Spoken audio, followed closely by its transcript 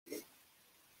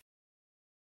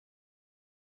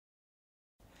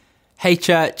Hey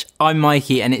church, I'm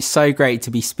Mikey and it's so great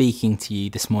to be speaking to you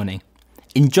this morning.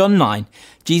 In John 9,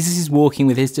 Jesus is walking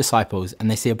with his disciples and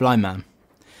they see a blind man.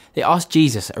 They ask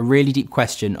Jesus a really deep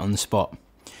question on the spot.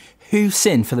 Who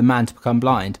sinned for the man to become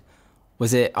blind?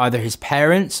 Was it either his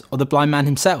parents or the blind man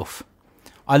himself?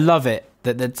 I love it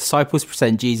that the disciples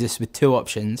present Jesus with two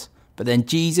options, but then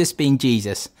Jesus, being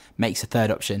Jesus, makes a third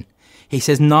option. He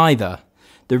says neither.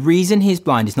 The reason he's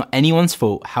blind is not anyone's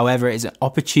fault, however, it is an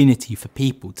opportunity for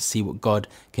people to see what God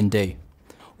can do.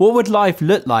 What would life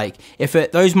look like if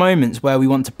at those moments where we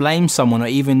want to blame someone or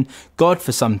even God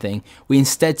for something, we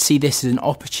instead see this as an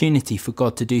opportunity for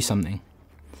God to do something?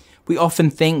 We often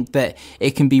think that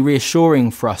it can be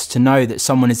reassuring for us to know that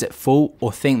someone is at fault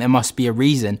or think there must be a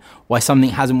reason why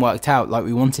something hasn't worked out like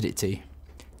we wanted it to.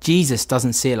 Jesus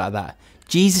doesn't see it like that.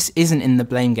 Jesus isn't in the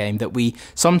blame game that we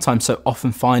sometimes so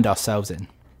often find ourselves in.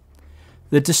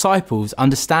 The disciples'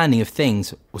 understanding of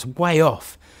things was way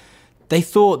off. They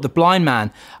thought the blind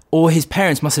man or his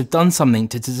parents must have done something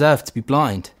to deserve to be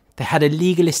blind. They had a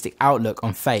legalistic outlook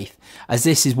on faith, as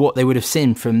this is what they would have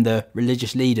seen from the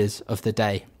religious leaders of the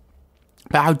day.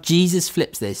 But how Jesus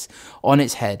flips this on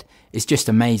its head is just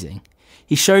amazing.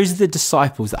 He shows the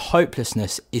disciples that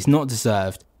hopelessness is not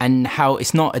deserved and how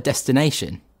it's not a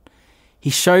destination. He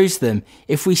shows them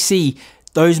if we see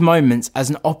those moments as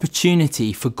an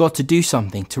opportunity for God to do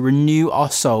something, to renew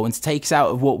our soul and to take us out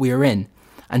of what we are in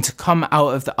and to come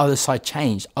out of the other side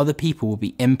changed, other people will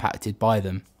be impacted by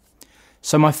them.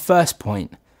 So my first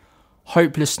point,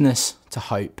 hopelessness to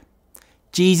hope.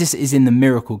 Jesus is in the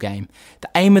miracle game. The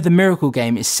aim of the miracle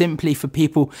game is simply for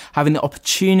people having the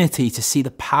opportunity to see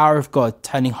the power of God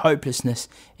turning hopelessness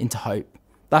into hope.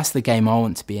 That's the game I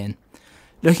want to be in.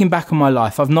 Looking back on my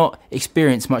life, I've not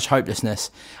experienced much hopelessness,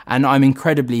 and I'm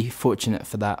incredibly fortunate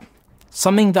for that.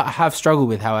 Something that I have struggled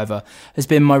with, however, has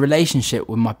been my relationship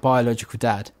with my biological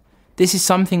dad. This is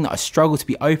something that I struggle to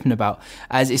be open about,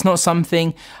 as it's not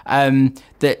something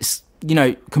that's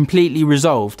completely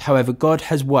resolved. However, God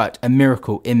has worked a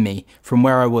miracle in me from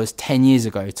where I was 10 years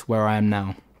ago to where I am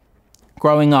now.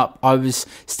 Growing up, I was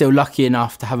still lucky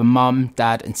enough to have a mum,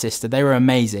 dad and sister. They were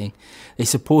amazing. They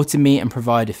supported me and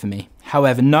provided for me.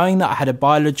 However, knowing that I had a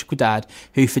biological dad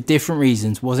who for different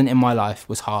reasons wasn't in my life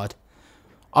was hard.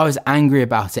 I was angry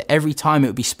about it. Every time it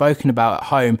would be spoken about at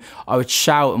home, I would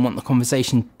shout and want the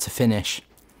conversation to finish.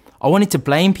 I wanted to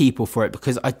blame people for it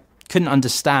because I couldn't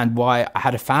understand why I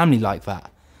had a family like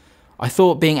that. I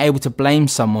thought being able to blame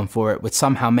someone for it would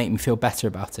somehow make me feel better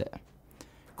about it.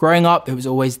 Growing up, it was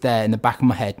always there in the back of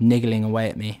my head, niggling away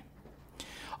at me.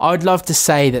 I would love to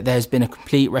say that there's been a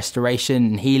complete restoration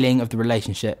and healing of the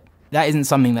relationship. That isn't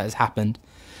something that has happened.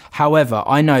 However,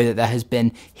 I know that there has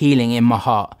been healing in my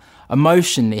heart.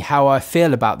 Emotionally, how I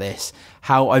feel about this,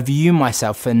 how I view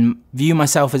myself and view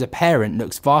myself as a parent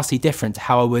looks vastly different to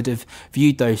how I would have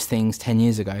viewed those things 10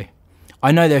 years ago.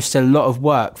 I know there's still a lot of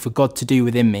work for God to do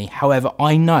within me. However,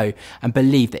 I know and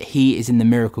believe that he is in the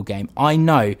miracle game. I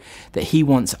know that he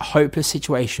wants a hopeless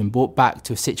situation brought back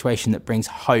to a situation that brings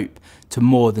hope to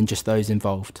more than just those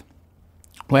involved.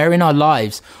 Where in our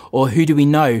lives, or who do we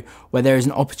know where there is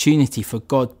an opportunity for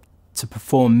God to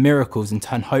perform miracles and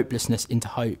turn hopelessness into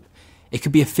hope? It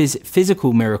could be a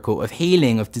physical miracle of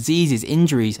healing of diseases,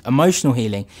 injuries, emotional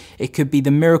healing. It could be the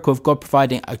miracle of God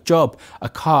providing a job, a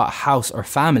car, a house, or a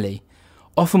family.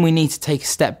 Often we need to take a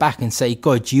step back and say,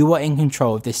 God, you are in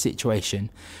control of this situation.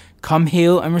 Come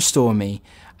heal and restore me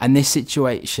and this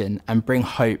situation and bring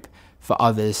hope for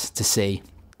others to see.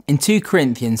 In 2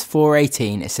 Corinthians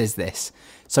 4:18, it says this,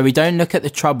 "So we don't look at the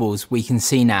troubles we can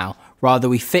see now, rather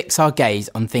we fix our gaze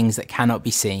on things that cannot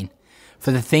be seen.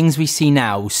 For the things we see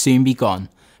now will soon be gone,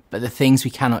 but the things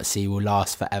we cannot see will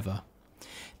last forever."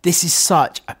 This is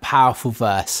such a powerful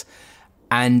verse.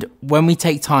 And when we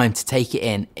take time to take it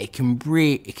in, it can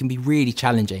be really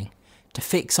challenging. To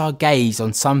fix our gaze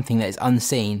on something that is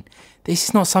unseen, this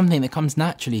is not something that comes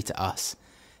naturally to us.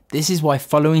 This is why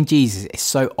following Jesus is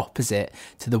so opposite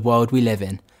to the world we live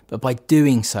in. But by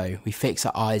doing so, we fix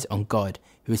our eyes on God,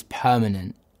 who is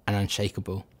permanent and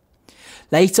unshakable.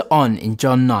 Later on in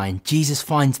John 9, Jesus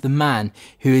finds the man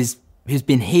who's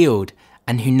been healed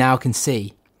and who now can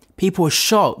see. People are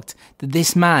shocked that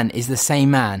this man is the same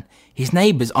man. His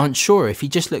neighbours aren't sure if he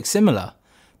just looks similar.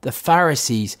 The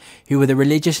Pharisees, who were the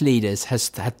religious leaders,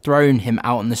 had thrown him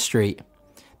out on the street.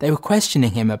 They were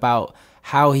questioning him about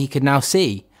how he could now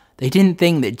see. They didn't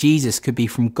think that Jesus could be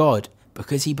from God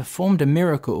because he performed a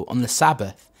miracle on the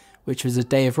Sabbath, which was a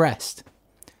day of rest.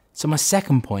 So my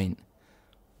second point,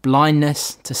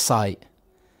 blindness to sight.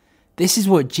 This is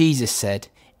what Jesus said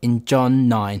in John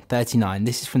 9:39.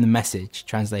 This is from the Message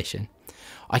translation.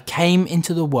 I came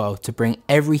into the world to bring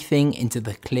everything into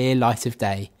the clear light of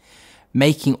day,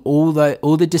 making all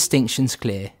the distinctions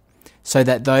clear, so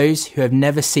that those who have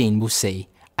never seen will see,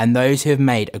 and those who have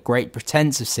made a great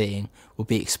pretense of seeing will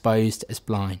be exposed as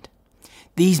blind.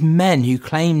 These men who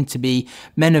claimed to be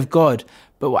men of God,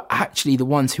 but were actually the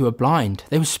ones who were blind.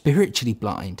 They were spiritually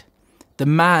blind. The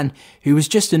man who was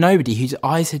just a nobody, whose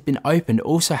eyes had been opened,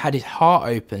 also had his heart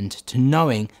opened to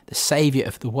knowing the Saviour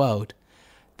of the world.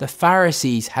 The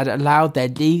Pharisees had allowed their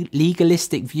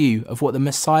legalistic view of what the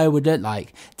Messiah would look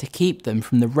like to keep them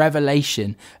from the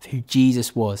revelation of who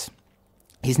Jesus was.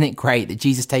 Isn't it great that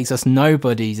Jesus takes us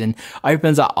nobodies and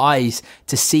opens our eyes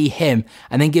to see him,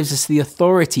 and then gives us the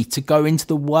authority to go into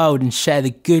the world and share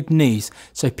the good news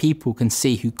so people can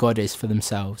see who God is for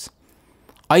themselves?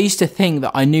 I used to think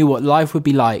that I knew what life would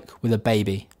be like with a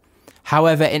baby.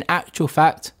 However, in actual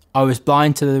fact, I was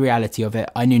blind to the reality of it.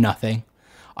 I knew nothing.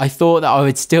 I thought that I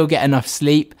would still get enough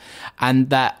sleep and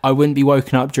that I wouldn't be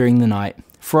woken up during the night.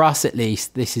 For us, at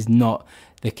least, this is not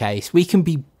the case. We can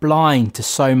be blind to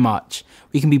so much.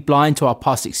 We can be blind to our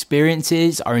past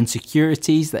experiences, our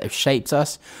insecurities that have shaped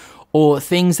us, or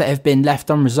things that have been left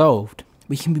unresolved.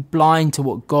 We can be blind to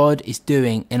what God is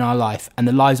doing in our life and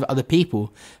the lives of other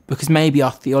people because maybe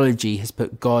our theology has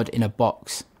put God in a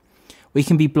box. We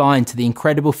can be blind to the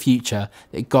incredible future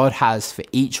that God has for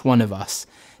each one of us,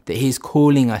 that he is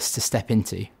calling us to step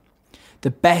into.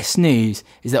 The best news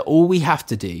is that all we have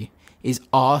to do is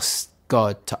ask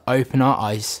God to open our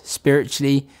eyes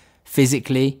spiritually,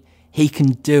 physically. He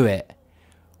can do it.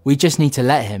 We just need to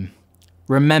let him.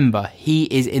 Remember, he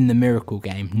is in the miracle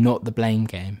game, not the blame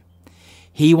game.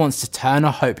 He wants to turn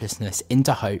our hopelessness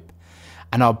into hope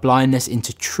and our blindness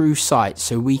into true sight,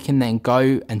 so we can then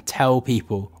go and tell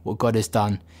people what God has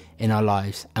done in our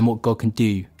lives and what God can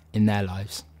do in their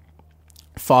lives.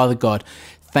 Father God,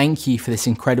 thank you for this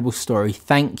incredible story.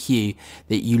 Thank you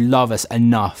that you love us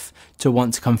enough to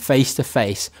want to come face to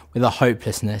face with our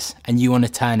hopelessness and you want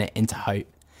to turn it into hope.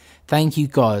 Thank you,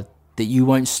 God, that you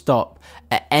won't stop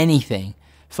at anything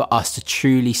for us to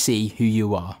truly see who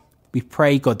you are. We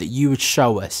pray, God, that you would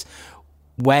show us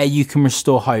where you can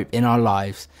restore hope in our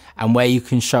lives and where you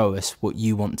can show us what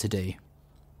you want to do.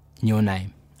 In your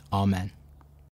name, amen.